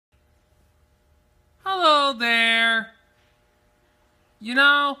Hello there. You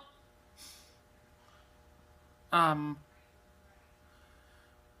know, I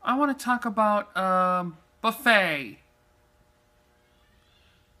want to talk about buffet.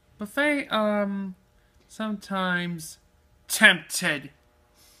 Buffet, sometimes tempted.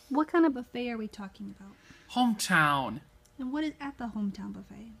 What kind of buffet are we talking about? Hometown. And what is at the hometown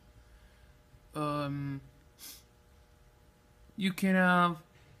buffet? You can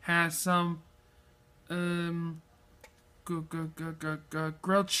have some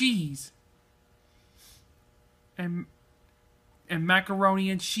grilled cheese and macaroni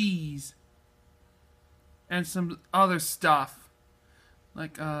and cheese and some other stuff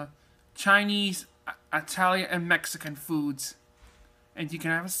like Chinese, Italian, and Mexican foods. And you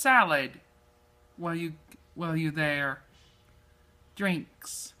can have a salad while you're there.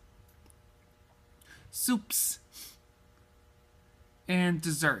 Drinks, soups, and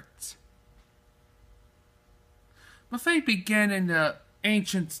desserts. Buffet began in the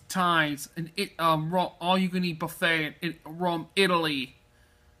ancient times in all-you-can-eat buffet in Rome, Italy.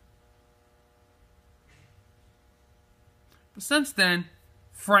 But since then,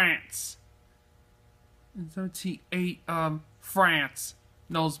 France. In 1708, France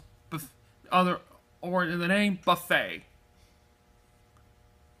knows the name buffet.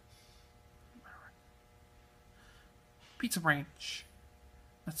 Pizza Ranch.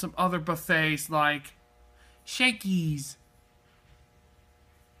 And some other buffets like Shakey's,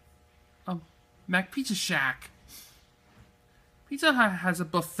 Mac Pizza Shack. Pizza Hut has a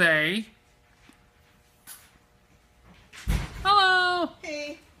buffet. Hello.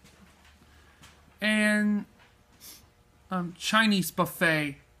 Hey. And Chinese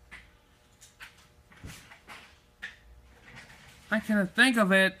buffet. I can't think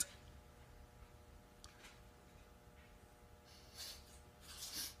of it.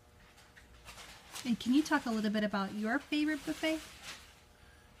 And can you talk a little bit about your favorite buffet?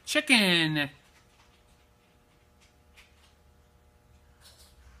 Chicken.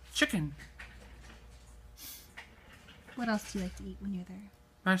 Chicken. What else do you like to eat when you're there?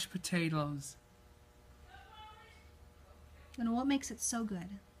 Mashed potatoes. And what makes it so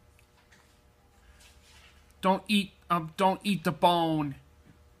good? Don't eat the bone.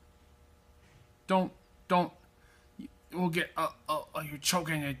 Don't you'll get you're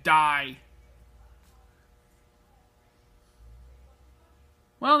choking and die.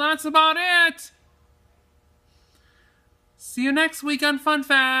 Well, that's about it. See you next week on Fun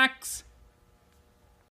Facts.